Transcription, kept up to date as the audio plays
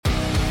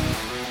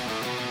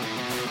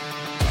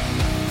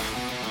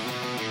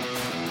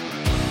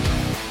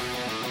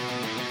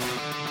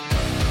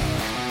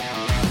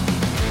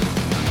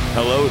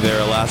Hello there,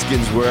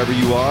 Alaskans, wherever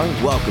you are.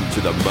 Welcome to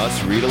the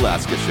Must Read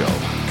Alaska Show.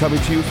 Coming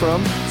to you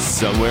from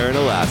somewhere in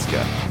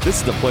Alaska. This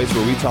is the place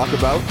where we talk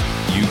about,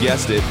 you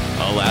guessed it,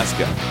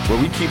 Alaska. Where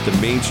we keep the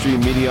mainstream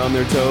media on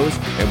their toes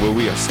and where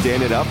we are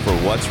standing up for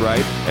what's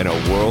right in a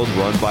world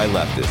run by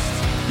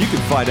leftists. You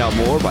can find out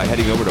more by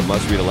heading over to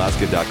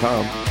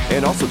mustreadalaska.com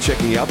and also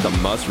checking out the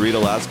Must Read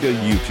Alaska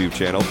YouTube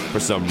channel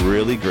for some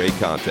really great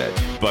content.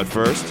 But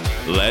first,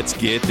 let's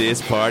get this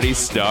party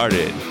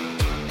started.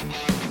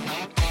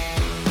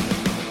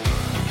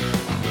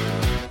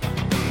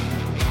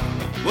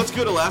 What's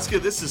good, Alaska?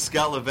 This is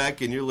Scott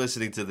Levesque, and you're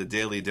listening to the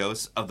Daily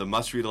Dose of the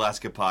Must Read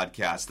Alaska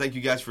podcast. Thank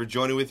you guys for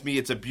joining with me.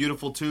 It's a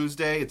beautiful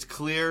Tuesday. It's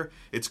clear,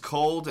 it's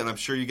cold, and I'm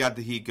sure you got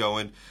the heat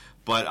going.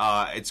 But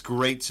it's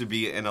great to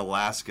be in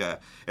Alaska.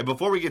 And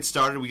before we get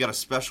started, we got a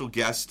special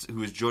guest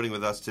who is joining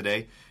with us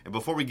today. And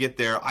before we get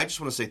there, I just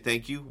want to say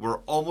thank you. We're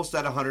almost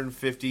at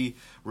 150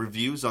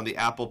 reviews on the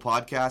Apple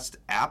Podcast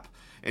app.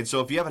 And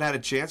so if you haven't had a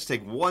chance,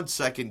 take 1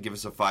 second, give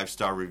us a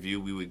 5-star review.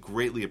 We would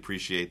greatly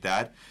appreciate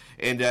that.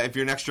 And if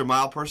you're an extra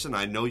mile person,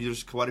 I know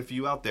there's quite a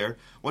few out there.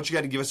 I want you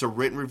guys to give us a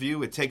written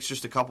review. It takes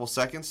just a couple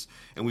seconds,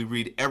 and we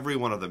read every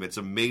one of them. It's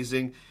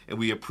amazing, and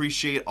we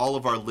appreciate all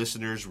of our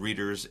listeners,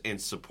 readers,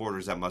 and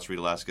supporters at Must Read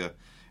Alaska.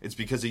 It's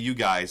because of you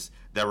guys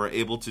that we're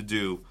able to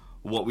do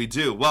what we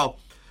do. Well,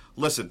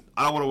 listen,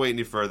 I don't want to wait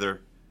any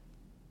further.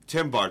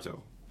 Tim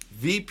Barto,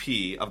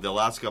 VP of the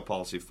Alaska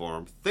Policy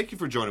Forum, thank you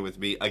for joining with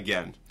me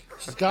again.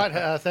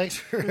 Scott, thanks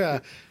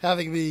for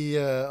having me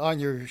on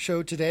your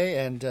show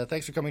today, and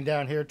thanks for coming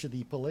down here to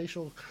the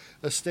palatial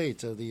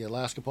estate of the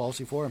Alaska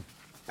Policy Forum.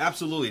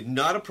 Absolutely.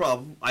 Not a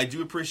problem. I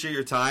do appreciate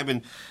your time,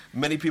 and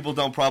many people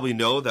don't probably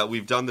know that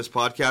we've done this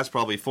podcast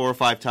probably 4 or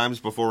 5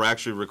 times before we're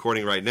actually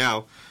recording right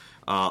now.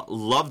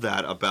 Love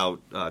that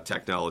about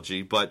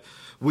technology, but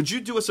would you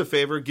do us a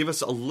favor, give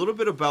us a little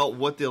bit about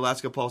what the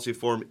Alaska Policy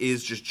Forum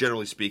is, just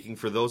generally speaking,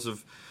 for those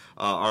of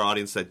our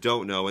audience that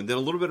don't know, and then a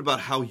little bit about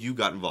how you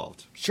got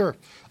involved. Sure.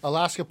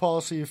 Alaska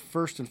Policy,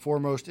 first and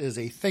foremost, is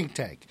a think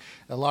tank.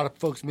 A lot of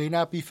folks may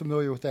not be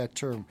familiar with that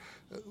term.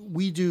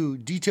 We do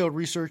detailed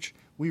research.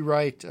 We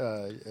write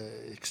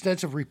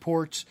extensive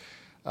reports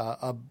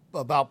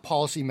about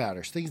policy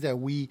matters, things that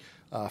we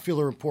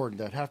feel are important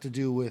that have to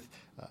do with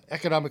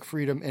economic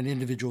freedom and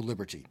individual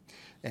liberty.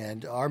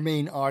 And our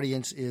main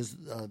audience is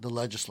the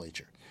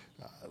legislature.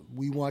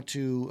 We want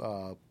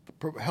to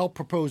help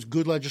propose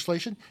good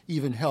legislation,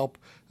 even help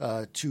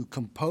to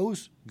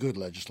compose good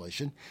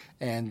legislation,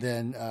 and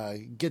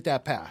then get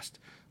that passed.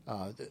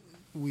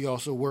 We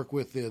also work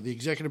with the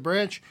executive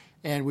branch,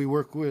 and we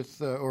work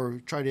with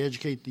or try to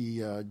educate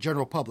the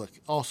general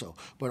public also.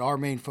 But our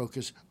main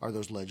focus are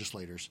those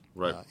legislators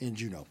in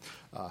Juneau.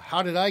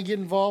 How did I get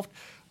involved?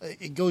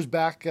 It goes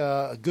back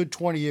a good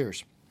 20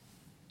 years.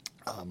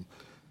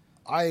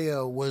 I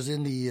was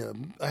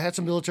in I had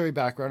some military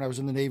background. I was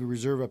in the Navy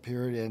Reserve up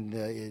here,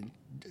 and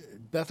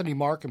Bethany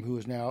Markham, who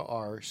is now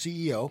our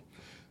CEO,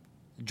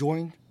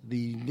 joined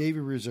the Navy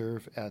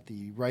Reserve at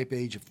the ripe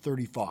age of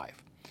 35.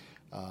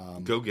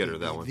 Go-getter,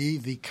 that one.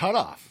 The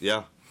cutoff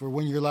for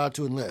when you're allowed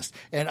to enlist.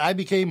 And I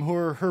became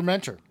her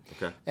mentor.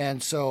 Okay.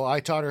 And so I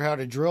taught her how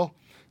to drill,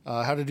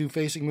 how to do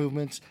facing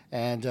movements,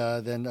 and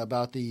then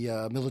about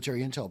the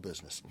military intel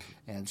business.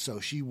 And so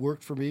she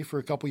worked for me for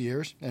a couple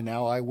years, and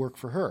now I work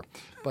for her.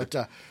 But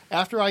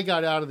after I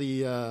got out of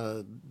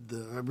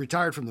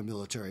retired from the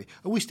military,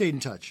 we stayed in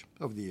touch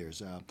over the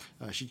years.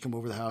 She'd come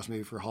over to the house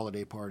maybe for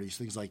holiday parties,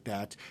 things like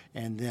that.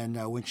 And then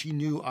when she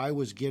knew I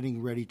was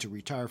getting ready to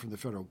retire from the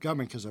federal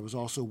government, because I was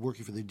also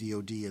working for the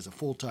DOD as a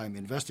full-time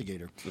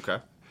investigator,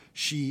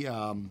 she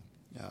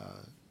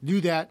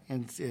knew that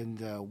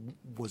and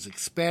was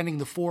expanding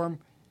the forum,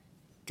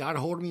 got a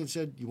hold of me and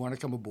said, "You want to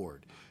come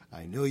aboard?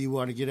 I know you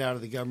want to get out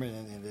of the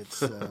government, and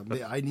it's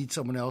I need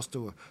someone else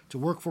to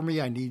work for me.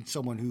 I need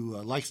someone who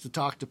likes to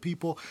talk to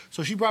people."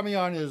 So she brought me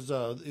on as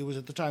it was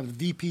at the time the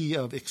VP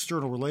of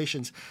External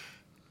Relations.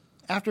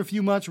 After a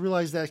few months,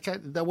 realized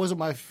that wasn't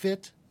my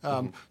fit.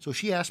 So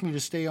she asked me to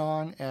stay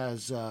on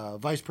as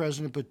vice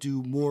president, but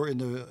do more in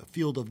the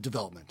field of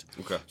development.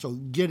 Okay. So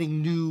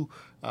getting new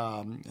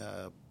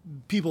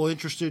people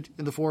interested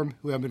in the forum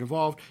who have been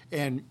involved,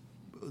 and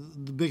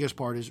the biggest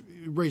part is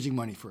raising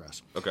money for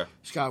us. Okay.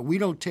 Scott, we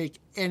don't take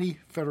any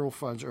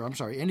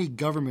any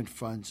government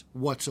funds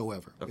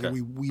whatsoever. Okay.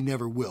 We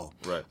never will.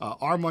 Right.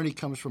 Our money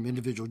comes from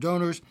individual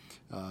donors,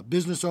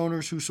 business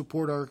owners who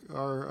support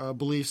our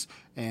beliefs,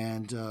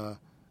 and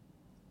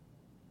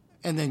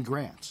then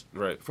grants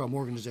from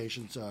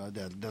organizations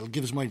that'll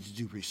give us money to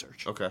do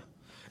research. Okay.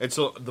 And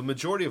so the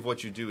majority of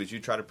what you do is you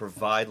try to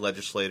provide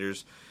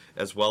legislators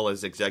as well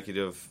as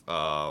executive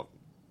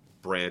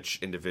branch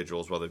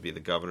individuals, whether it be the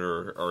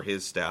governor or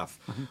his staff,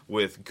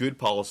 with good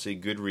policy,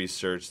 good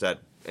research.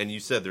 And you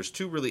said there's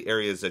 2 really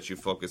areas that you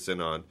focus in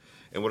on.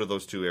 And what are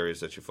those 2 areas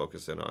that you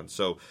focus in on?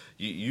 So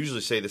you usually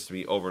say this to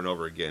me over and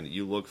over again.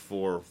 You look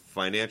for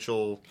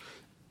financial...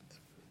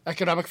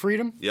 Economic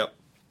freedom. Yep.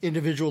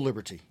 individual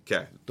liberty.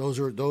 Okay. Those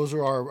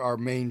are our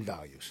main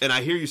values. And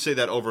I hear you say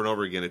that over and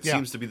over again. It Yeah.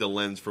 seems to be the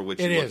lens for which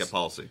It you look is. at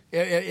policy.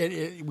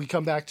 We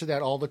come back to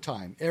that all the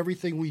time.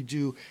 Everything we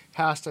do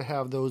has to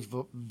have those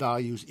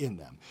values in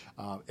them.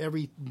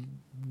 Every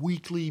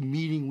weekly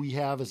meeting we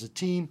have as a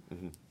team,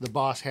 the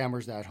boss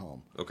hammers that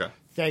home. Okay.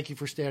 Thank you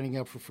for standing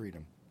up for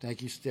freedom.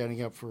 Thank you for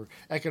standing up for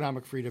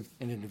economic freedom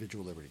and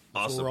individual liberty.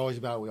 That's Awesome. what we're always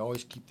about. We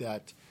always keep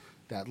that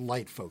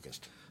light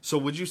focused. So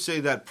would you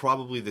say that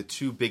probably the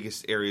two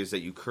biggest areas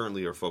that you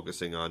currently are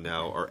focusing on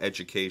now are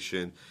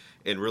education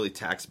and really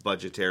tax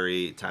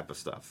budgetary type of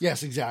stuff?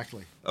 Yes,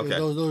 exactly. Okay.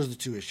 Those are the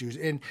two issues.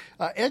 And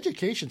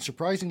education,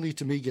 surprisingly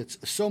to me, gets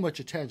so much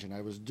attention. I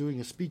was doing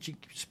a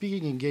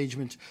speaking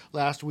engagement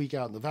last week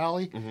out in the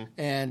Valley,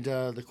 and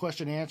the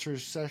question and answer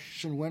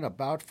session went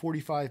about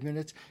 45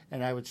 minutes,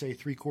 and I would say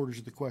 3/4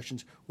 of the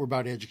questions were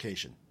about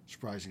education,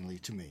 surprisingly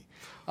to me.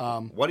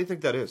 Why do you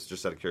think that is,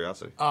 just out of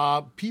curiosity?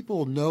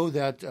 People know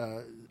that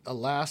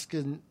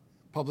Alaskan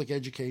public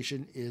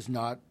education is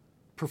not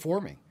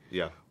performing.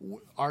 Yeah.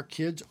 Our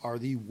kids are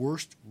the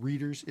worst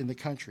readers in the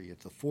country at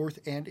the 4th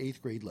and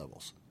 8th grade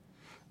levels.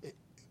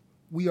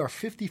 We are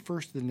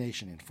 51st in the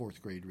nation in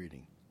 4th grade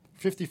reading.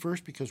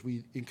 51st because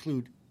we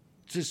include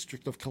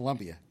District of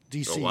Columbia,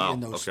 D.C. Oh, wow. in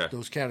those Okay.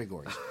 those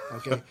categories.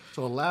 Okay,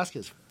 so Alaska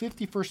is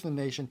 51st in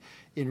the nation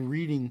in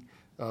reading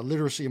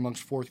literacy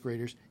amongst 4th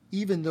graders,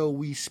 even though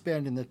we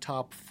spend in the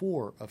top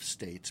 4 of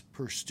states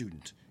per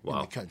student in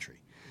Wow. the country.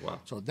 Wow.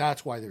 So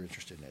that's why they're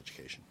interested in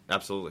education.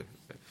 Absolutely.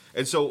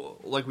 And so,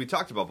 like we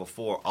talked about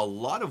before, a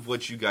lot of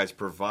what you guys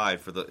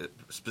provide for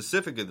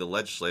specifically the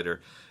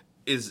legislator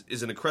is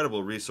an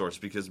incredible resource,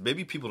 because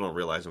maybe people don't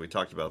realize, and we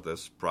talked about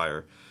this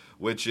prior,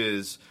 which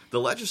is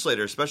the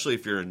legislator, especially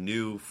if you're a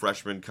new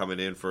freshman coming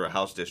in for a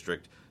House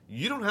district,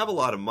 you don't have a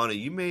lot of money.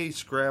 You may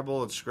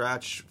scramble and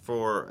scratch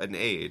for an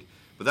aide,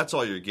 but that's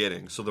all you're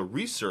getting. So the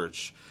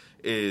research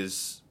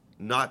is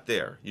not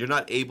there. You're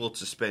not able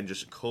to spend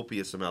just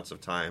copious amounts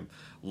of time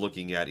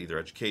looking at either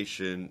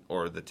education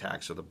or the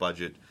tax or the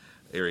budget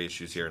area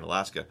issues here in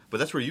Alaska. But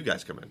that's where you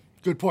guys come in.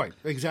 Good point.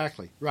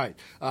 Exactly. Right.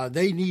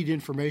 They need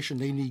information.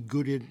 They need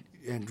good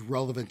and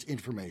relevant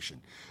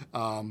information.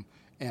 And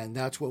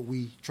that's what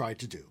we try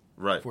to do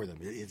for them.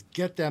 Is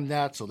get them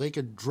that so they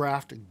can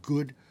draft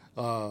good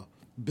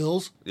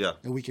bills. Yeah.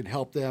 And we can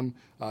help them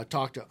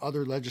talk to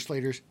other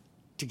legislators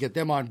to get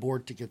them on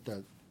board to get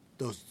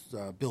those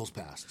bills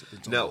passed.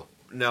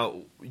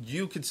 Now,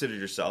 you consider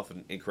yourself,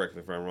 and correct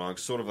me if I'm wrong,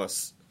 sort of a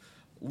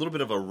little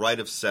bit of a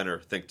right-of-center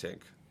think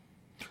tank.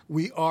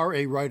 We are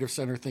a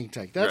right-of-center think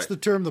tank. That's Right. the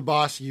term the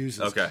boss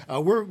uses. Okay.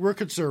 We're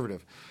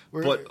conservative.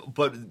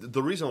 But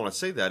the reason I want to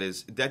say that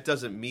is that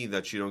doesn't mean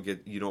that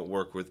you don't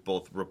work with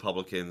both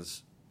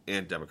Republicans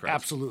and Democrats.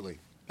 Absolutely.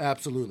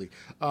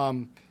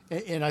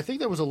 And I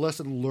think that was a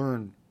lesson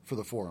learned for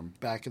the forum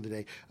back in the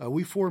day.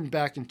 We formed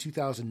back in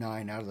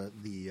 2009 out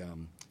of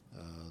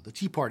the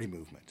Tea Party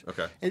movement.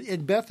 Okay.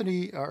 And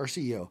Bethany, our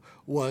CEO,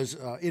 was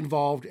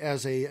involved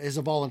as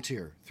a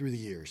volunteer through the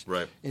years.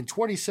 Right. In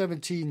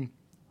 2017,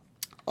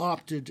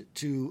 opted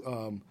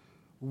to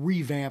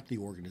revamp the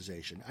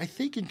organization. I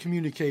think in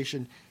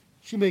communication,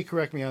 she may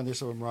correct me on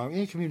this if I'm wrong,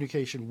 in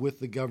communication with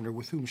the governor,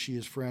 with whom she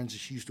is friends.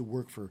 She used to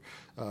work for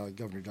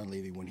Governor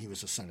Dunleavy when he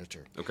was a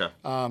senator. Okay.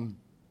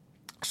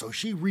 So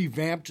she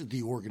revamped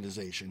the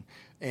organization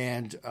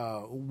and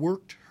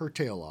worked her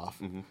tail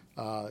off.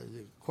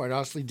 Quite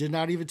honestly, did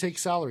not even take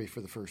salary for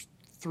the first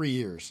 3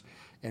 years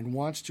and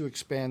wants to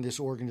expand this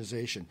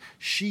organization.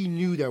 She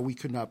knew that we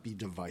could not be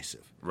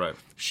divisive. Right.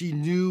 She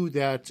knew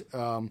that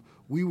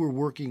we were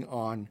working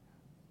on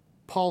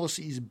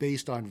policies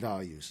based on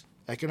values,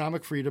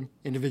 economic freedom,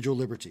 individual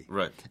liberty.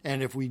 Right.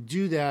 And if we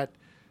do that,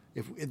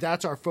 if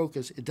that's our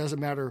focus, it doesn't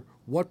matter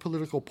what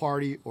political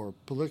party or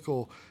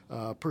political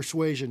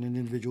persuasion an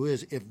individual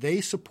is. If they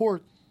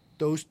support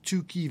those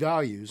two key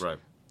values, Right.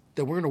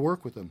 then we're going to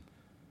work with them.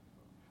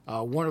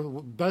 One of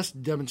the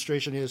best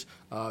demonstration is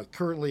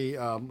currently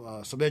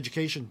some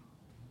education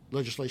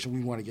legislation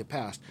we want to get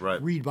passed.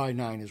 Right. Read by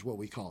 9 is what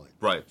we call it.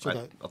 Right.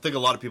 So I think a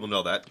lot of people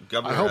know that.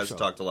 Governor I hope has so.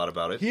 talked a lot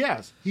about it. He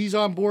has. He's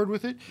on board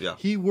with it. Yeah.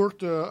 He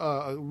worked,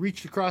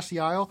 reached across the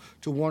aisle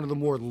to one of the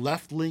more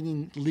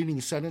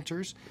left-leaning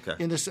senators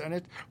in the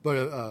Senate,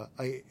 but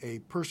a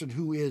person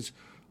who is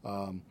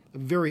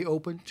very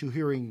open to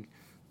hearing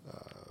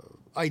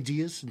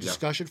ideas and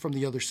discussion from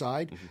the other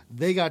side.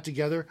 They got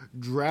together,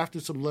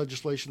 drafted some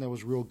legislation that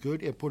was real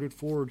good, and put it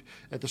forward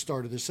at the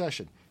start of the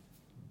session.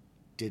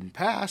 Didn't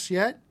pass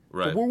yet,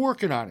 but we're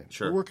working on it.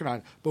 Sure. We're working on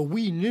it. But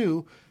we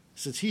knew,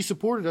 since he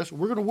supported us,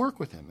 we're going to work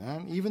with him,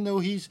 man. Even though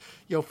he's,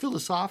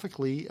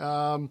 philosophically,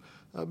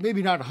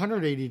 maybe not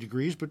 180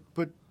 degrees, but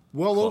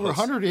well Close. over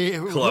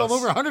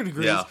 100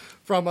 degrees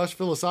from us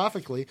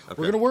philosophically. Okay.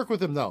 We're going to work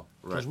with him though,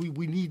 because Right.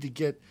 we need to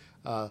get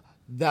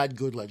that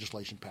good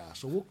legislation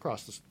passed. So we'll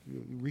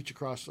reach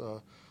across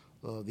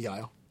the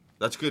aisle.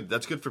 That's good.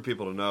 That's good for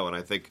people to know, and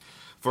I think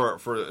for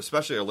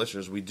especially our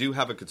listeners, we do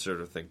have a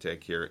conservative think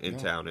tank here in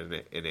town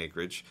in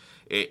Anchorage.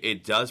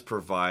 It does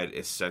provide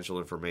essential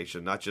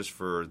information, not just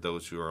for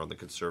those who are on the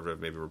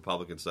conservative, maybe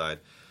Republican side,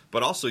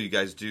 But also, you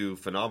guys do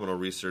phenomenal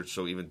research,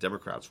 so even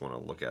Democrats want to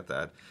look at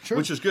that, Sure.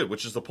 which is good,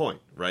 which is the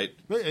point, right?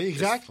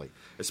 Exactly.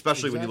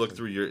 Especially when you look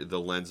through the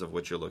lens of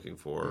what you're looking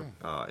for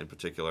in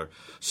particular.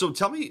 So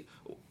tell me,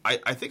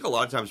 I think a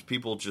lot of times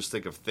people just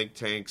think of think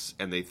tanks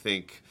and they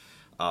think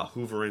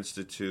Hoover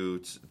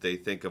Institute, they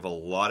think of a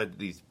lot of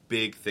these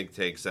big think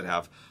tanks that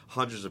have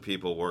hundreds of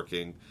people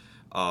working.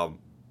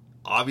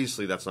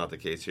 Obviously, that's not the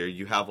case here.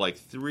 You have like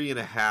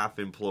 3.5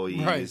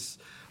 employees,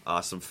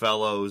 some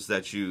fellows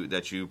that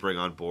you bring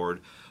on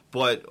board.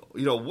 But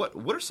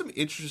what are some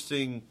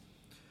interesting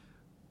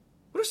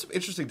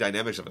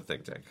dynamics of a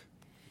think tank,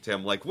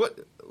 Tim? Like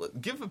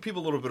give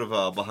people a little bit of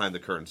a behind the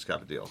curtains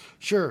kind of deal.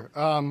 Sure.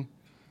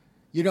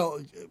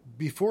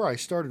 Before I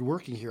started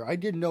working here, I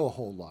didn't know a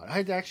whole lot. I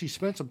had actually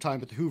spent some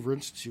time at the Hoover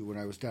Institute when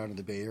I was down in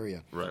the Bay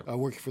Area,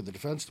 working for the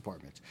Defense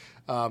Department,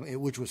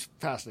 which was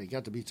fascinating.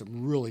 Got to meet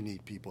some really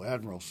neat people,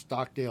 Admiral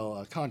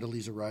Stockdale,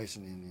 Condoleezza Rice,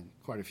 and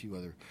quite a few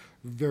other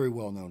very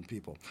well-known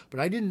people.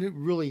 But I didn't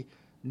really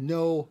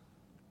know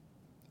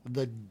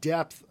the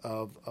depth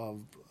of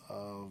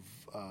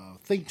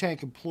think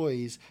tank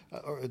employees,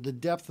 or the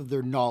depth of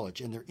their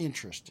knowledge and their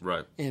interest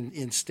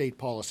in state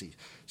policy.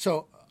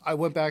 So I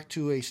went back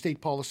to a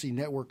state policy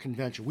network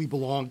convention. We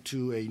belong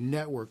to a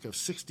network of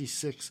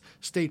 66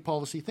 state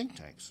policy think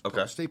tanks.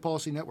 Okay. State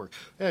Policy Network.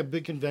 They have a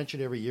big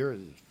convention every year.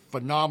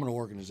 Phenomenal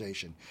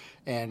organization.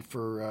 And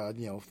for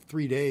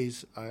 3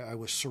 days, I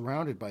was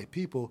surrounded by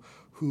people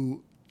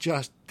who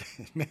just,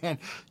 man,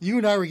 you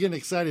and I were getting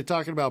excited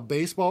talking about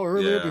baseball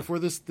earlier before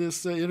this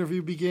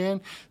interview began.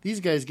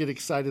 These guys get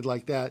excited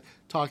like that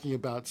talking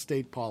about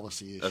state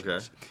policy issues. Okay.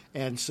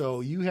 And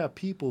so you have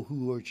people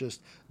who are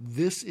just,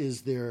 this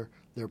is their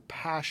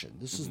passion.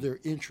 This is their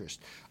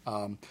interest.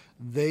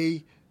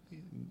 They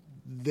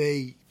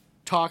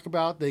talk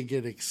about, they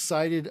get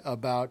excited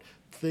about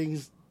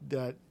things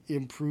that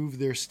improve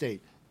their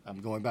state.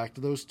 I'm going back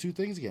to those two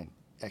things again: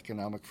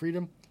 economic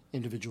freedom,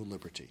 individual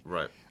liberty.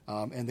 Right.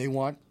 And they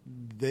want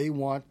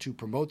to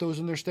promote those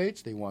in their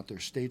states. They want their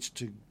states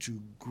to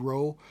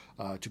grow,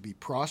 to be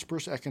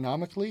prosperous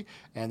economically,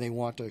 and they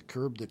want to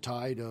curb the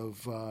tide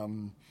of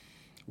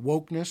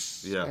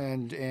wokeness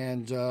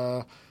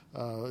and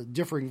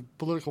differing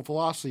political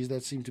philosophies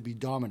that seem to be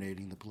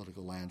dominating the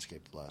political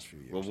landscape the last few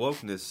years. Well,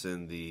 wokeness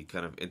and the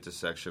kind of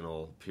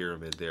intersectional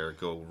pyramid there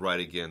go right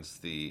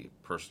against the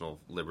personal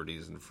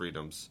liberties and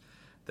freedoms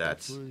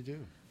that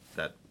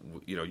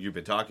you've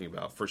been talking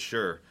about, for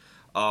sure.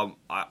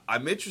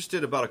 I'm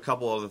interested about a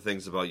couple other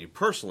things about you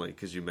personally,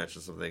 because you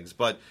mentioned some things.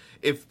 But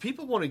if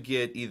people want to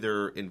get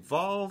either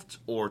involved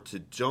or to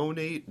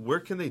donate, where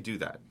can they do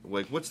that?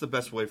 Like, what's the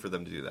best way for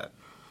them to do that?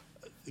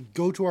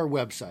 Go to our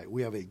website.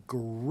 We have a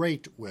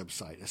great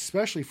website,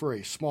 especially for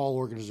a small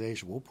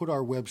organization. We'll put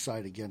our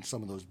website against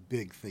some of those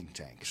big think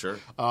tanks. Sure.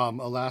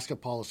 Alaska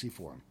Policy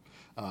Forum.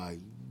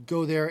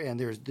 Go there, and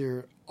there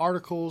are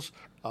articles,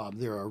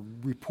 there are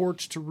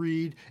reports to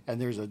read, and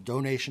there's a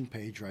donation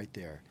page right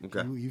there.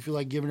 Okay. You feel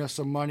like giving us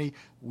some money,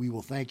 we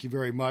will thank you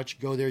very much.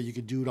 Go there. You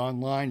can do it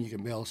online. You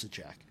can mail us a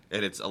check.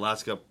 And it's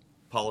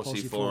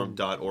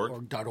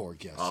alaskapolicyforum.org?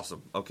 .org, yes.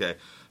 Awesome. Okay.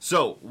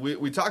 So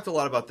we talked a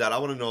lot about that. I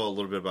want to know a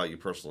little bit about you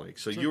personally.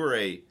 So you were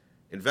a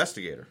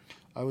investigator.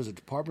 I was a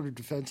Department of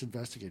Defense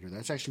investigator.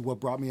 That's actually what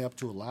brought me up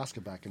to Alaska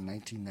back in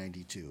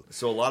 1992.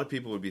 So a lot of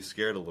people would be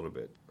scared a little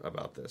bit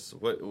about this.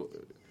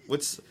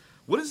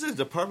 What does the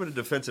Department of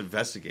Defense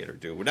investigator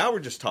do? Well, now we're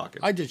just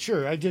talking. I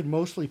did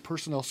mostly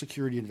personnel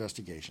security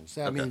investigations.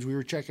 That means we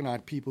were checking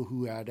on people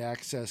who had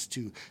access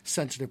to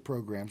sensitive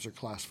programs or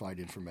classified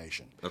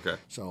information. Okay.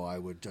 So I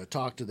would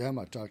talk to them.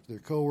 I'd talk to their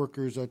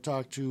coworkers. I'd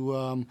talk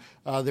to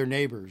their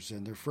neighbors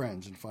and their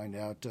friends and find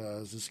out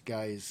is this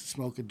guy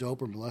smoking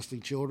dope or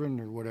molesting children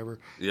or whatever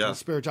in his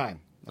spare time.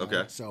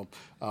 Okay. So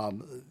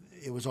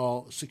it was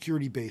all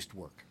security-based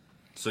work.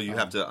 So you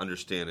have to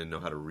understand and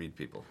know how to read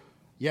people.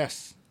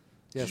 Yes.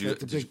 Yes,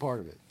 that's a big part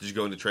of it. Did you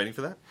go into training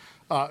for that?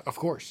 Of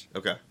course.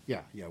 Okay.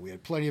 Yeah, we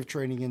had plenty of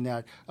training in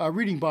that.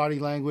 Reading body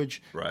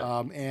language, right.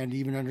 And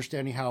even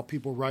understanding how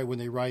people write when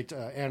they write,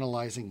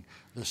 analyzing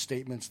the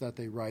statements that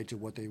they write to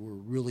what they were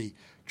really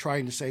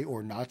trying to say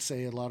or not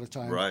say a lot of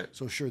times. Right.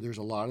 So sure, there's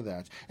a lot of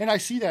that. And I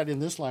see that in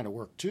this line of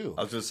work, too.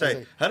 I was going to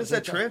say, how does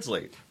that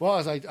translate? Well,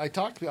 as I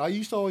talk to people, I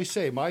used to always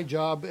say my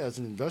job as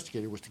an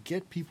investigator was to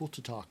get people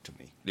to talk to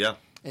me. Yeah.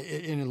 And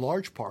in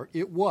large part,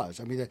 it was.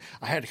 I mean,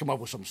 I had to come up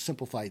with some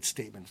simplified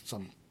statement,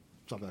 something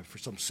for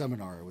some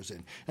seminar I was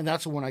in, and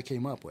that's the one I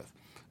came up with.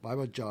 My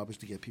job is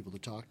to get people to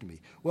talk to me.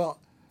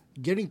 Well,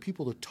 getting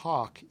people to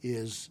talk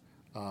is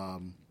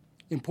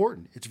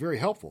important. It's very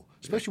helpful,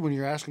 especially when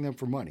you're asking them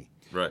for money.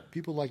 Right.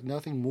 People like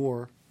nothing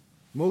more.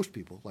 Most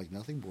people like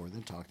nothing more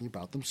than talking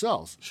about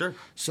themselves. Sure.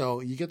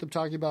 So you get them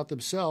talking about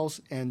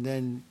themselves, and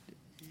then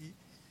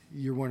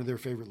you're one of their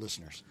favorite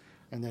listeners.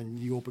 And then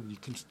you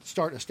can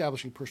start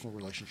establishing personal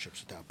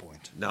relationships at that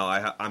point. No,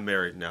 I'm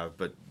married now,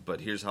 but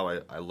here's how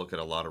I look at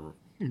a lot of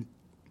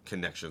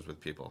connections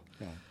with people.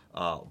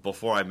 Yeah.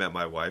 Before I met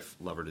my wife,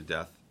 love her to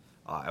death,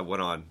 I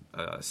went on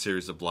a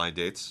series of blind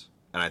dates,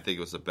 and I think it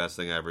was the best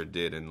thing I ever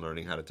did in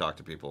learning how to talk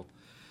to people,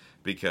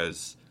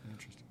 because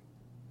Interesting.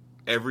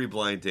 Every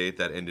blind date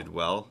that ended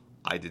well,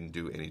 I didn't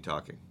do any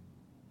talking.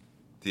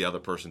 The other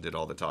person did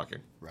all the talking.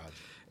 Right.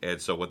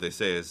 And so what they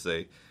say is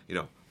I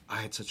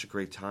had such a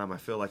great time. I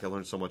feel like I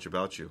learned so much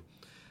about you.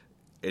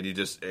 And it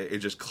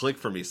just clicked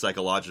for me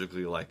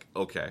psychologically, like,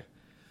 okay,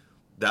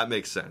 that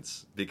makes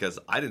sense. Because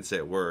I didn't say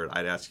a word.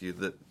 I'd ask you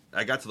that.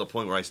 I got to the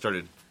point where I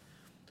started,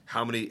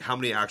 how many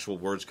actual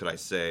words could I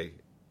say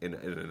in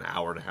an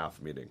hour and a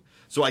half meeting?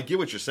 So I get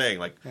what you're saying.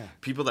 Like,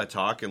 people that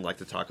talk and like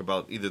to talk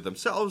about either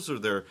themselves or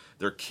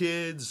their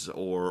kids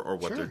or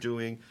what they're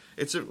doing.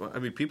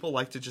 People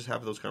like to just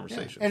have those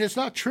conversations. Yeah. And it's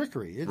not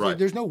trickery. Right.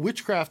 There's no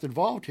witchcraft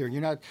involved here.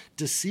 You're not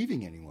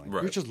deceiving anyone.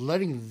 Right. You're just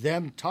letting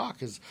them talk.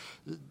 That's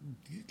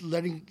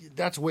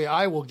the way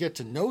I will get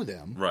to know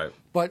them. Right.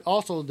 But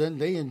also then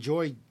they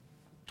enjoy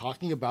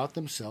talking about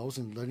themselves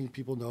and letting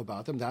people know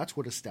about them. That's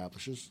what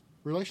establishes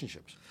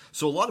relationships.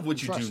 So a lot of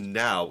what you Trust. do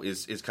now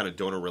is kind of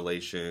donor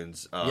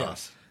relations.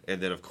 Yes. And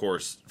then, of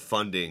course,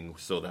 funding.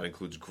 So that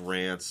includes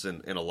grants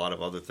and a lot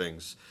of other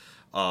things.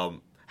 How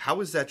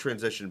has that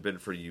transition been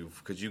for you?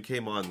 Because you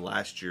came on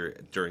last year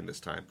during this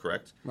time,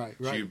 correct? Right.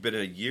 So you've been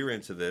a year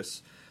into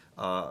this.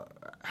 How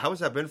has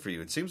that been for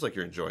you? It seems like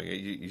you're enjoying it.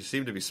 You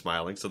seem to be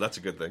smiling, so that's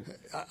a good thing.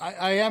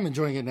 I am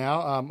enjoying it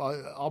now.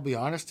 I'll be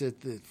honest. At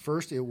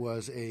first, it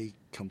was a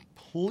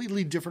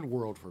completely different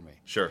world for me.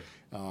 Sure.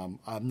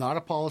 I'm not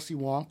a policy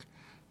wonk.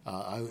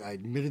 I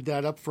admitted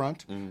that up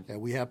front,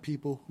 and we have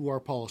people who are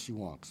policy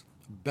wonks.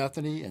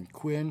 Bethany and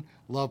Quinn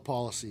love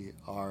policy.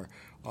 Our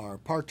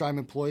part-time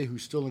employee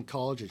who's still in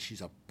college, and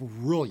she's a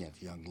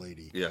brilliant young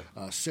lady. Yeah.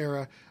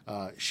 Sarah,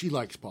 she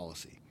likes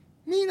policy.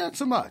 Me, not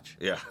so much.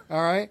 Yeah.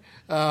 All right.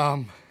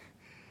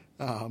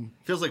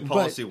 Feels like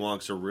policy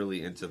wonks are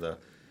really into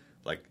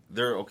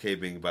they're okay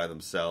being by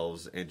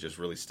themselves and just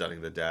really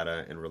studying the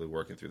data and really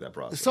working through that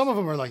process. Some of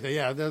them are like that.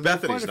 Yeah.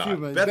 Bethany's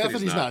not.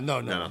 Bethany's not.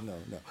 No.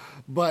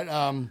 But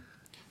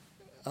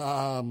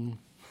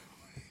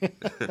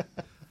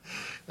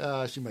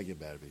she might get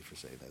mad at me for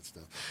saying that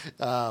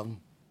stuff.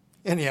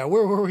 Anyhow,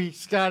 where were we,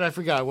 Scott? I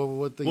forgot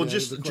what the. Well,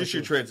 just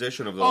your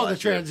transition of the. Oh, the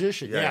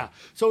transition. Yeah.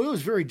 So it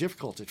was very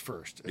difficult at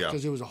first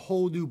because it was a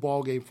whole new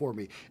ball game for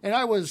me, and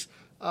I was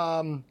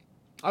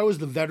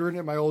the veteran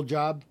at my old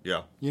job.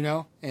 Yeah.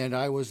 And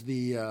I was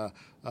the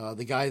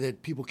guy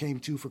that people came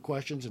to for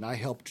questions, and I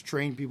helped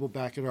train people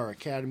back at our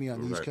academy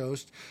on the East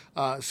Coast.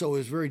 So it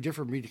was very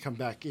different for me to come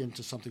back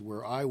into something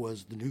where I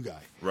was the new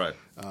guy. Right.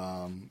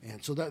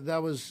 And so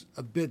that was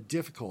a bit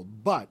difficult.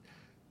 But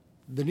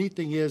the neat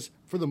thing is,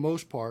 for the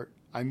most part,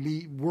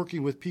 I'm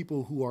working with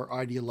people who are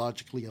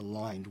ideologically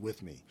aligned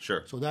with me.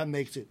 Sure. So that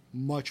makes it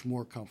much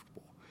more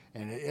comfortable.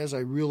 And as I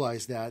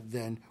realize that,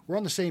 then we're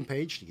on the same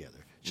page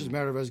together. It's just a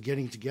matter of us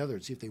getting together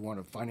and see if they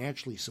want to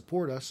financially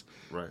support us,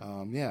 right?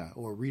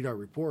 Or read our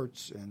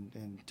reports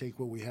and take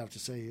what we have to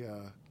say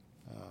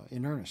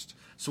in earnest.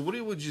 So what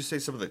would you say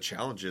some of the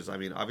challenges? I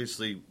mean,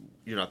 obviously,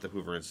 you're not the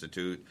Hoover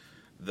Institute.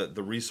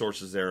 The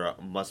resources there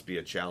must be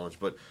a challenge.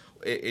 But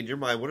in your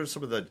mind, what are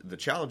some of the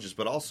challenges?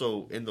 But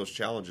also in those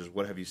challenges,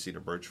 what have you seen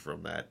emerge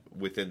from that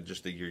within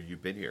just the year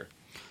you've been here?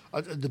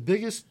 The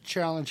biggest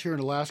challenge here in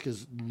Alaska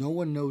is no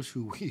one knows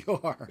who we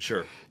are.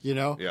 Sure.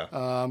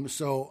 Yeah.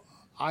 So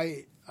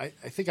I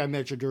think I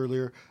mentioned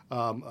earlier,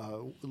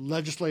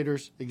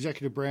 legislators,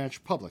 executive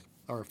branch, public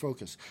are our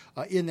focus.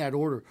 In that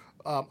order,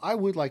 I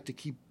would like to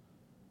keep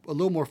a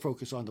little more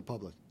focus on the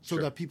public so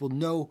that people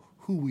know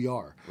who we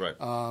are. Right.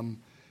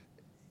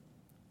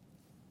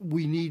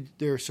 We need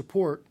their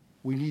support.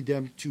 We need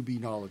them to be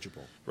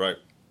knowledgeable. Right.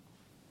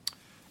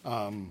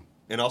 And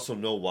also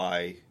know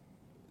why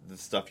the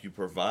stuff you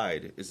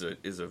provide is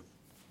a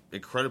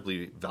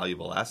incredibly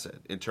valuable asset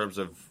in terms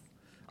of,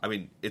 I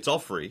mean, it's all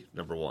free,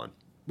 number one.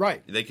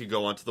 Right. They could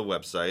go onto the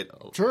website,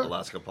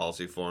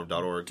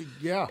 alaskapolicyforum.org,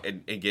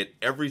 and get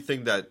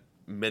everything that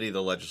many of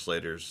the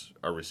legislators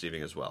are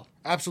receiving as well.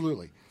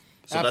 Absolutely.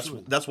 So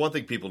that's one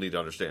thing people need to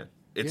understand.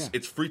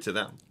 It's free to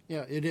them.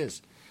 Yeah, it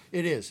is.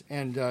 It is.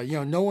 And,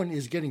 no one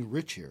is getting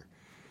rich here.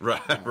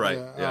 Right,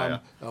 right.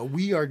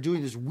 We are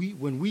doing this.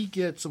 When we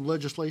get some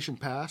legislation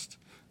passed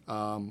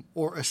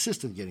or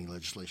assist in getting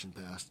legislation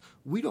passed,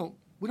 we don't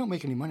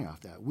make any money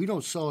off that. We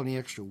don't sell any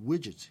extra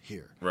widgets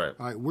here. Right.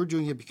 All right. We're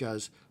doing it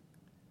because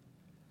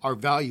our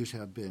values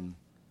have been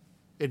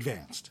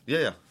advanced.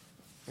 Yeah.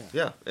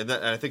 And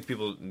I think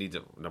people need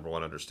to, number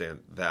one,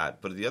 understand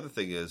that. But the other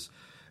thing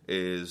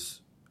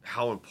is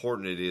how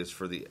important it is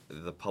for the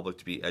public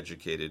to be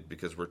educated,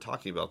 because we're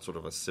talking about sort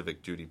of a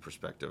civic duty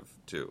perspective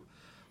too,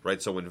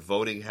 right? So when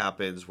voting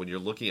happens, when you're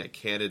looking at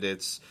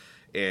candidates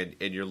and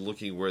you're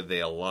looking where they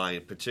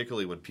align,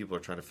 particularly when people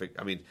are trying to figure,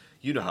 I mean,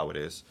 you know how it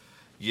is.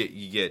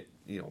 You get,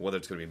 whether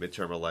it's going to be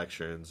midterm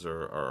elections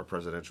or a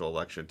presidential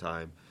election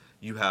time,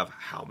 you have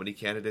how many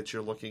candidates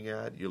you're looking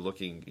at. You're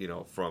looking,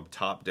 from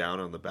top down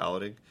on the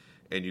balloting,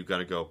 and you've got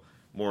to go.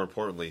 More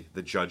importantly,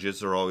 the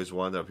judges are always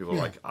one that people are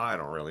like, I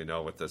don't really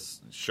know what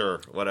this,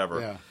 sure,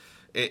 whatever.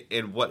 Yeah.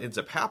 And what ends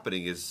up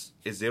happening is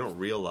they don't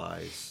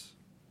realize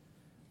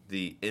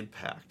the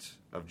impact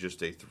of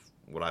just a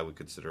what I would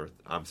consider,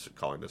 I'm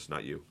calling this,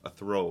 not you, a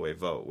throwaway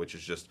vote, which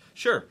is just,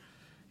 sure,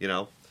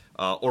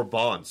 or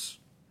bonds.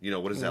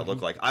 What does that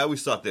look like? I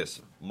always thought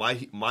this.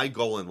 My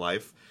goal in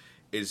life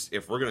is,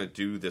 if we're going to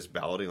do this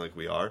balloting like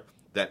we are,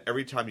 that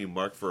every time you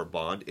mark for a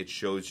bond, it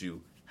shows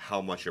you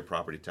how much your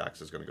property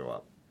tax is going to go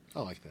up.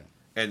 I like that.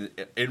 And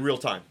in real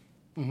time.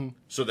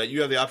 So that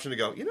you have the option to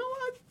go, you know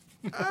what?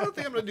 I don't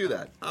think I'm going to do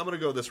that. I'm going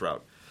to go this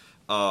route.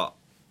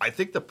 I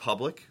think the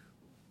public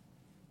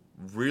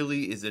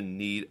really is in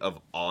need of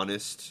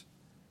honest,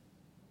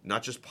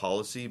 not just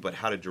policy, but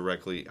how to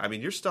directly... I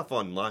mean, your stuff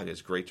online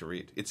is great to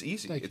read. It's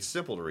easy. It's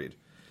simple to read.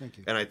 Thank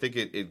you. And I think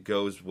it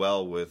goes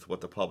well with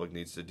what the public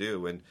needs to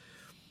do. And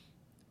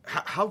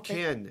how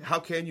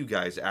can you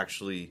guys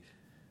actually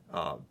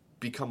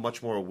become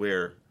much more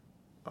aware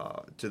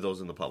to those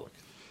in the public?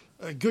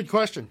 Good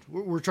question.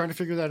 We're trying to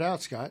figure that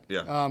out, Scott.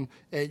 Yeah.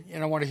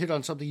 And I want to hit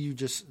on something you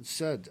just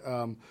said.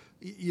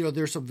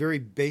 There's some very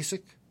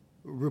basic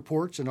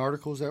reports and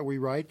articles that we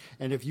write,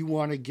 and if you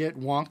want to get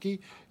wonky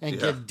and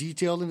get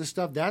detailed into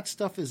stuff, that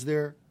stuff is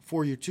there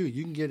for you too.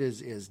 You can get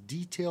as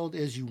detailed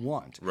as you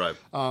want. Right.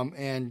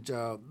 And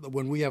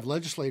when we have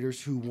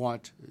legislators who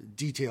want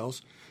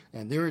details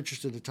and they're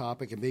interested in the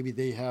topic, and maybe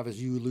they have,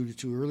 as you alluded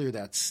to earlier,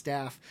 that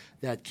staff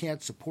that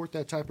can't support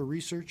that type of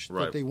research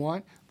that they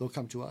want, they'll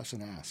come to us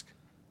and ask.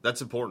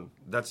 That's important.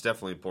 That's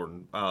definitely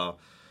important.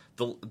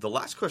 The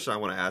last question I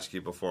want to ask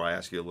you before I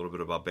ask you a little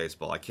bit about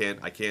baseball, I can't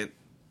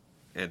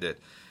end it,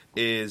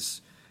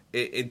 is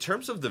in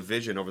terms of the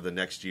vision over the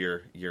next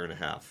year and a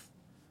half.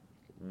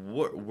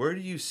 Where do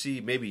you see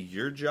maybe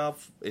your job?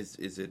 Is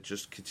it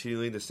just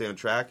continuing to stay on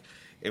track?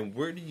 And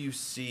where do you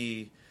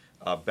see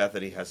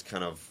Bethany has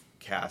kind of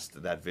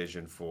cast that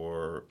vision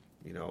for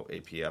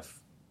APF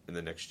in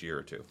the next year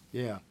or two?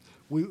 Yeah,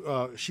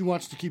 she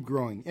wants to keep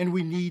growing, and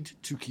we need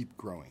to keep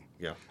growing.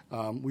 Yeah,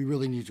 we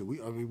really need to.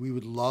 We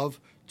would love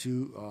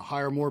to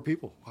hire more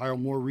people, hire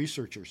more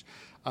researchers.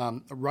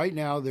 Right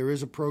now, there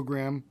is a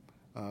program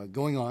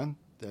going on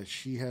that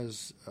she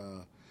has.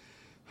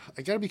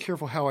 I got to be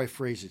careful how I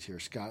phrase it here,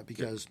 Scott,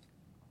 because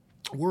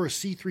we're a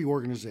C3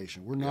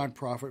 organization. We're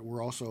nonprofit.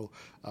 We're also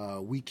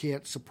we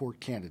can't support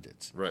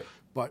candidates. Right.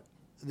 But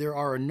there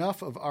are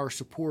enough of our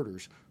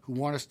supporters who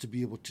want us to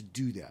be able to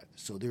do that.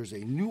 So there's a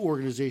new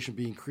organization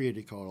being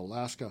created called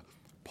Alaska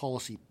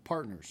Policy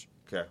Partners.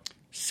 Okay.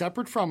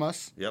 Separate from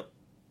us. Yep.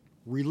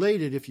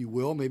 Related, if you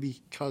will,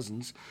 maybe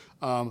cousins,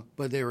 but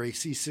they're a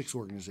C6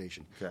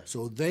 organization. Okay.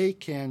 So they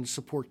can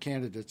support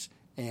candidates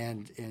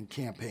and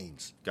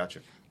campaigns. Gotcha.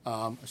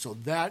 So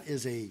that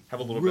is have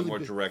a little bit more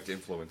direct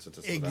influence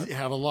into some of that.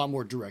 Have a lot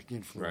more direct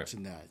influence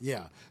in that.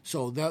 Yeah.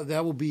 So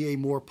that will be a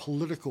more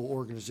political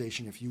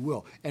organization, if you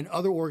will. And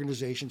other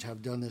organizations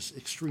have done this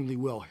extremely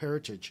well.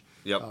 Heritage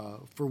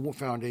for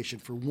Foundation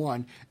for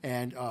one,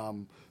 and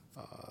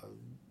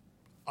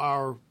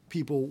our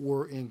people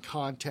were in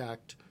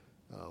contact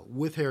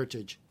with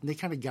Heritage, and they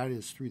kind of guided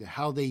us through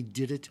how they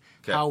did it,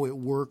 how it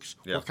works,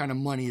 what kind of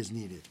money is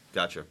needed.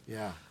 Gotcha.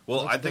 Yeah.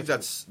 Well, I think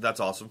that's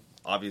awesome.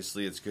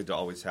 Obviously, it's good to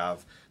always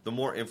have the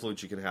more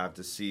influence you can have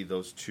to see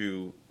those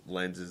two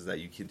lenses that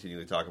you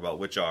continually talk about,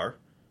 which are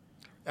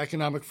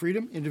economic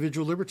freedom,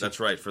 individual liberty. That's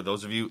right. For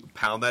those of you,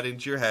 pound that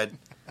into your head.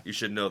 You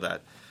should know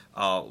that.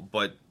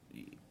 But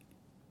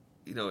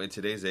in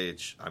today's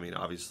age, I mean,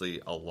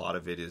 obviously, a lot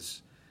of it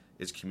is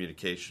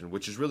communication,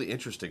 which is really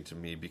interesting to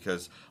me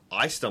because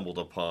I stumbled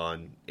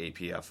upon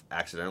APF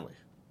accidentally.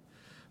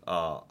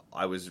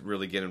 I was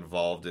really getting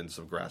involved in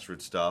some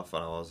grassroots stuff,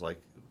 and I was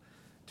like,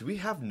 do we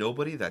have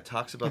nobody that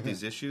talks about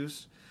these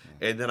issues?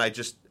 And then I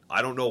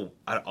don't know,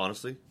 I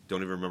honestly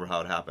don't even remember how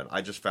it happened.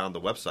 I just found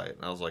the website,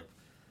 and I was like,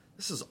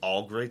 this is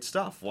all great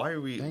stuff. Why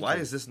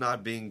is this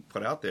not being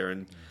put out there?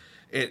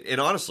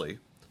 And honestly,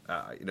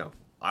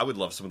 I would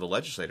love some of the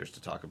legislators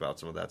to talk about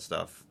some of that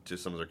stuff to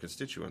some of their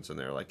constituents, and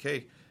they're like,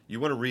 hey, you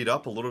want to read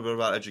up a little bit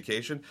about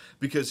education?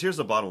 Because here's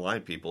the bottom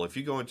line, people. If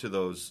you go into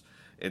those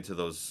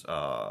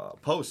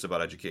posts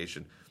about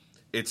education,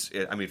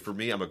 for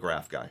me, I'm a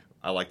graph guy.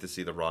 I like to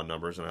see the raw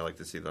numbers, and I like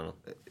to see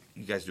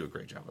you guys do a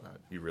great job of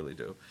that. You really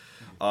do.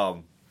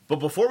 But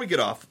before we get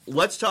off,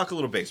 let's talk a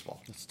little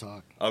baseball. Let's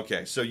talk.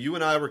 Okay, so you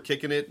and I were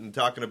kicking it and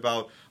talking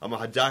about, I'm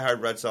a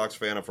diehard Red Sox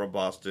fan. I'm from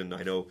Boston.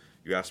 I know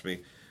you asked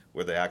me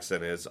where the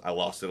accent is. I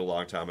lost it a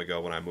long time ago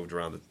when I moved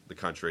around the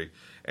country.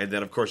 And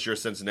then, of course, you're a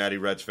Cincinnati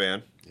Reds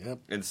fan. Yep.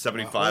 In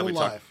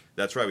 75,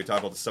 that's right. We talked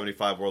about the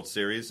 75 World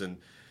Series, and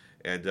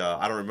I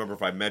don't remember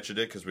if I mentioned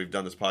it because we've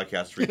done this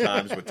podcast 3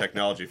 times with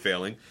technology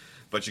failing.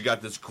 But you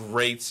got this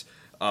great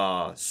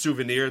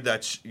souvenir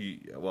it's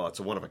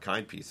a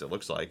one-of-a-kind piece, it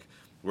looks like,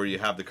 where you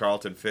have the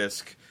Carlton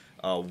Fisk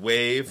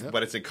wave,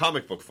 but it's in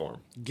comic book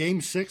form.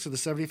 Game 6 of the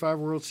 75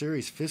 World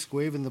Series, Fisk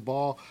waving the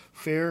ball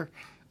fair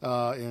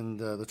in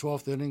the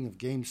 12th inning of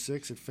Game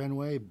 6 at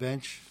Fenway.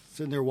 Bench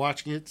sitting there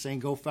watching it, saying,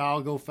 go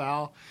foul, go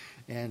foul.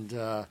 And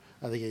I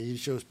think it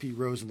shows Pete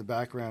Rose in the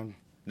background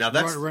Now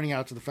that's running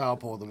out to the foul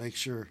pole to make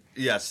sure.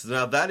 Yes.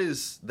 Now that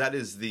is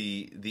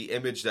the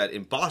image that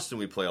in Boston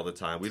we play all the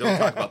time. We don't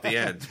talk about the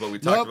ends, but we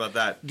talked about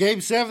that.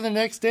 Game 7 the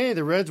next day,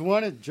 the Reds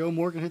won it. Joe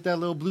Morgan hit that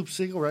little bloop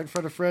single right in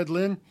front of Fred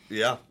Lynn.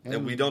 Yeah,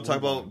 and we don't talk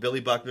about Billy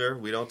Buckner.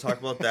 We don't talk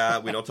about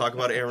that. We don't talk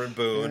about Aaron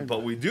Boone.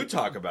 But we do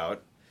talk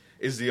about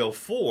is the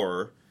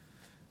 04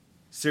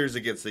 series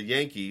against the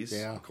Yankees.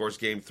 Yeah. Of course,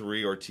 Game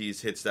 3,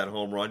 Ortiz hits that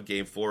home run.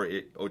 Game 4,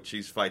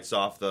 Ortiz fights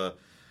off the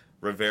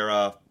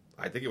Rivera.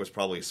 I think it was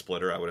probably a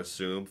splitter, I would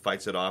assume.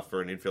 Fights it off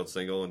for an infield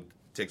single and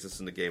takes us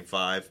into Game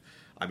 5.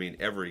 I mean,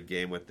 every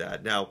game with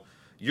that. Now,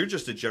 you're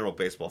just a general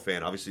baseball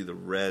fan. Obviously, the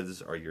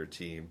Reds are your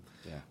team.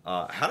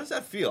 Yeah. How does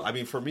that feel? I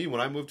mean, for me, when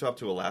I moved up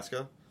to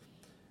Alaska,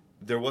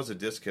 there was a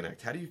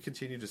disconnect. How do you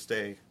continue to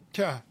stay?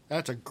 Yeah,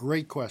 that's a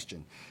great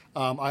question.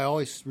 I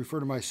always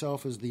refer to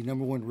myself as the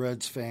number one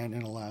Reds fan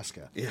in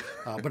Alaska. Yeah.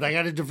 But I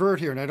got to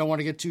divert here, and I don't want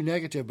to get too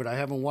negative, but I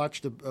haven't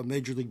watched a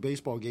Major League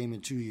Baseball game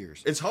in 2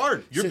 years. It's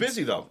hard. You're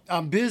busy, though.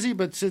 I'm busy,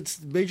 but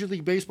since Major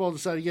League Baseball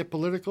decided to get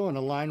political and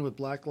align with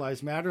Black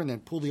Lives Matter and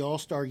then pull the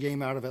All-Star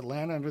game out of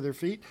Atlanta under their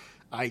feet,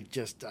 I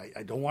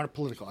don't want it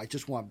political. I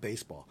just want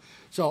baseball.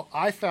 So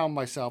I found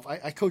myself,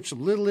 I coach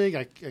some Little League,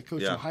 I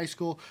coach some high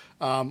school.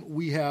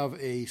 We have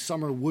a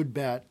summer wood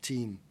bat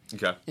team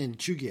in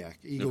Chugiak,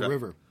 Eagle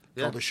River.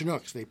 Called the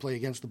Chinooks. They play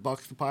against the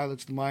Bucks, the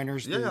Pilots, the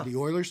Miners, the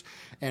Oilers,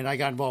 and I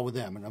got involved with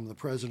them, and I'm the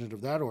president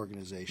of that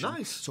organization.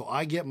 Nice. So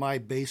I get my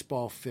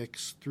baseball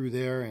fix through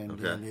there,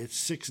 and it's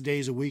 6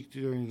 days a week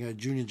during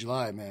June and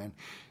July, man.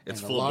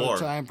 It's and full a lot bore.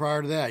 of time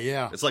prior to that,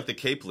 It's like the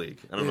Cape League.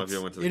 I don't know if you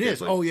ever went to the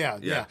Cape League. Oh,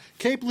 yeah.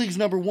 Cape League's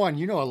number one.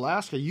 You know,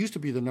 Alaska used to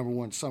be the number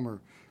one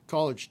summer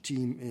college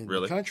team in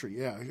the country.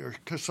 Yeah,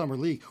 or summer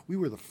league. We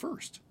were the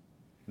first.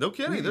 No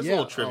kidding. There's a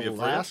little trivia for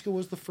you. Alaska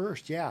was the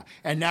first,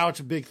 and now it's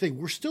a big thing.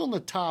 We're still in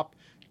the top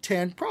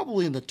 10,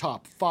 probably in the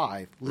top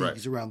 5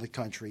 leagues around the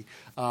country.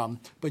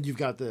 But you've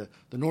got the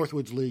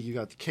Northwoods League, you've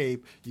got the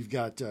Cape, you've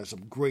got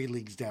some great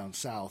leagues down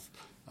south.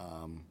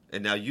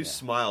 And now you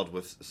smiled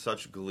with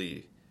such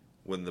glee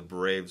when the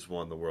Braves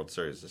won the World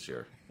Series this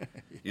year.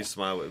 You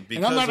smiled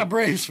because and I'm not a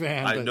Braves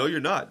fan. I know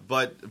you're not,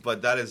 but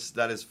that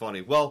is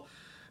funny. Well,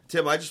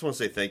 Tim, I just want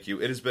to say thank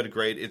you. It has been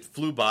great. It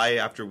flew by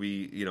after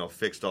we,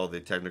 fixed all the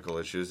technical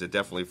issues. It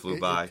definitely flew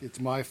by. It's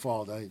my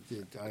fault. I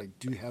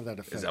do have that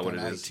effect on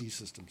IT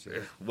systems. Yeah.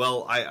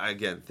 Well, I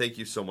again, thank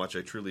you so much.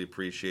 I truly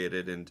appreciate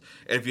it. And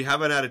if you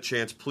haven't had a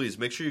chance, please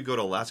make sure you go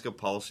to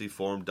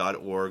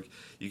alaskapolicyforum.org.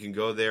 You can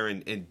go there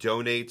and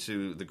donate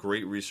to the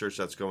great research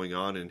that's going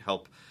on and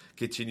help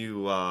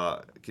continue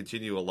a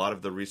lot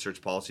of the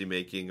research policy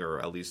making,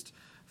 or at least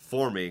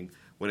forming,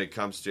 when it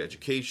comes to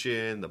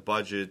education, the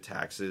budget,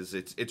 taxes.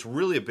 It's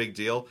really a big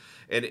deal.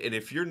 And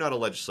if you're not a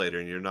legislator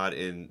and you're not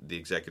in the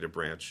executive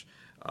branch,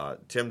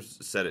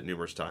 Tim's said it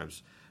numerous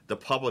times, the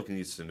public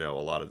needs to know a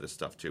lot of this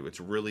stuff too.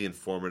 It's really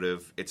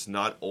informative. It's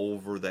not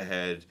over the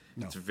head.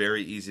 No. It's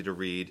very easy to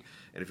read.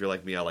 And if you're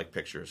like me, I like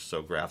pictures,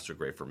 so graphs are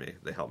great for me.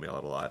 They help me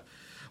out a lot.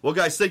 Well,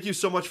 guys, thank you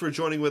so much for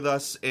joining with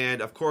us.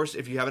 And, of course,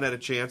 if you haven't had a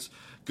chance,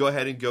 go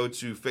ahead and go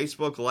to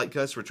Facebook, like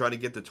us. We're trying to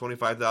get to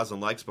 25,000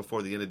 likes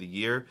before the end of the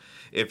year.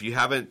 If you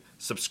haven't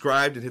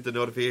subscribed and hit the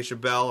notification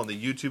bell on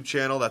the YouTube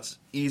channel, that's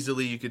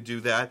easily you could do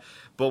that.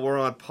 But we're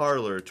on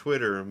Parler,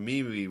 Twitter,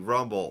 Mimi,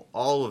 Rumble,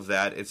 all of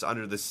that. It's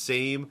under the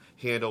same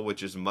handle,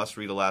 which is Must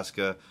Read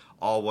Alaska,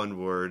 all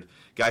one word.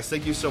 Guys,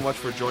 thank you so much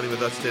for joining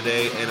with us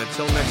today. And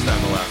until next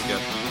time, Alaska.